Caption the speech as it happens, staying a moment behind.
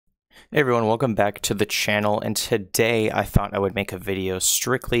Hey everyone, welcome back to the channel, and today I thought I would make a video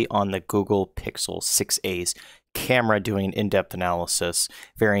strictly on the Google Pixel 6a's camera, doing an in-depth analysis,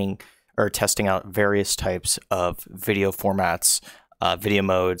 testing out various types of video formats, video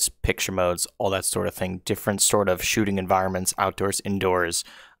modes, picture modes, all that sort of thing, different sort of shooting environments, outdoors, indoors,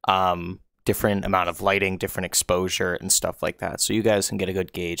 different amount of lighting, different exposure, and stuff like that. So you guys can get a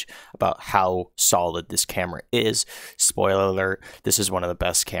good gauge about how solid this camera is. Spoiler alert, this is one of the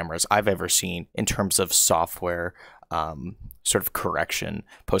best cameras I've ever seen in terms of software, sort of correction,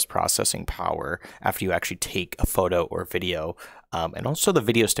 post-processing power after you actually take a photo or video. And also the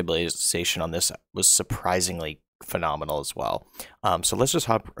video stabilization on this was surprisingly phenomenal as well. So let's just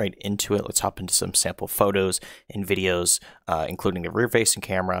hop right into it. Let's hop into some sample photos and videos, including the rear-facing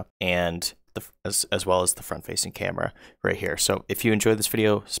camera and as well as the front-facing camera right here. So if you enjoyed this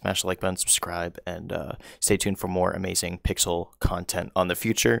video, smash the like button, subscribe, and stay tuned for more amazing Pixel content on the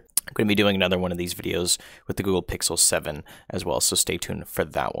future. I'm going to be doing another one of these videos with the Google Pixel 7 as well, so stay tuned for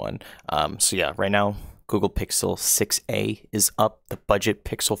that one. So yeah, right now, Google Pixel 6a is up, the budget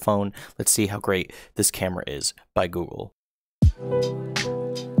Pixel phone. Let's see how great this camera is by Google.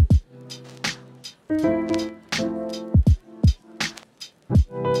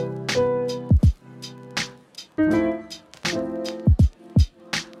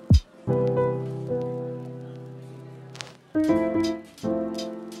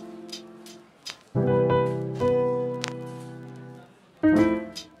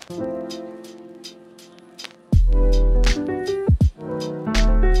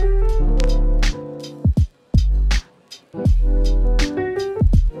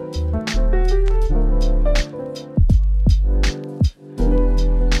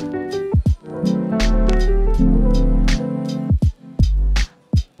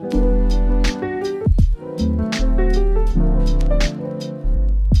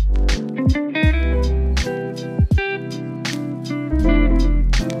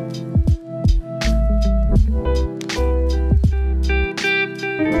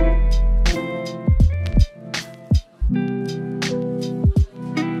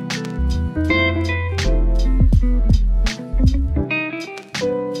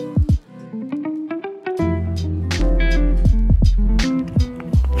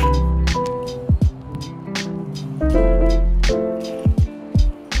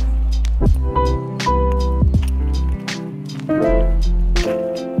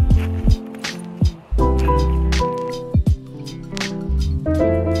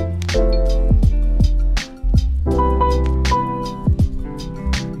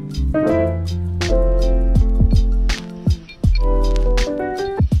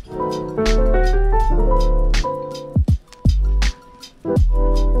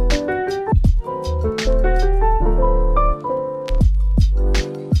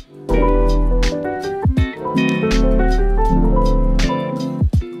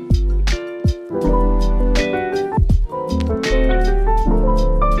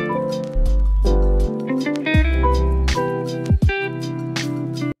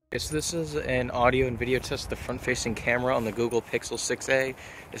 So this is an audio and video test of the front-facing camera on the Google Pixel 6a.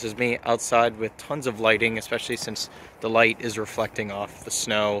 This is me outside with tons of lighting, especially since the light is reflecting off the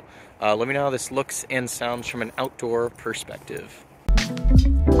snow. Let me know how this looks and sounds from an outdoor perspective.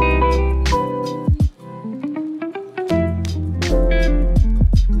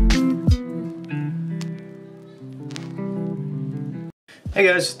 Hey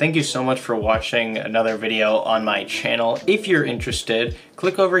guys, thank you so much for watching another video on my channel. If you're interested,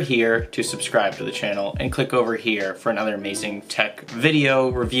 click over here to subscribe to the channel and click over here for another amazing tech video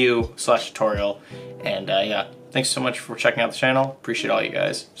review / tutorial. And yeah, thanks so much for checking out the channel. Appreciate all you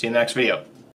guys. See you in the next video.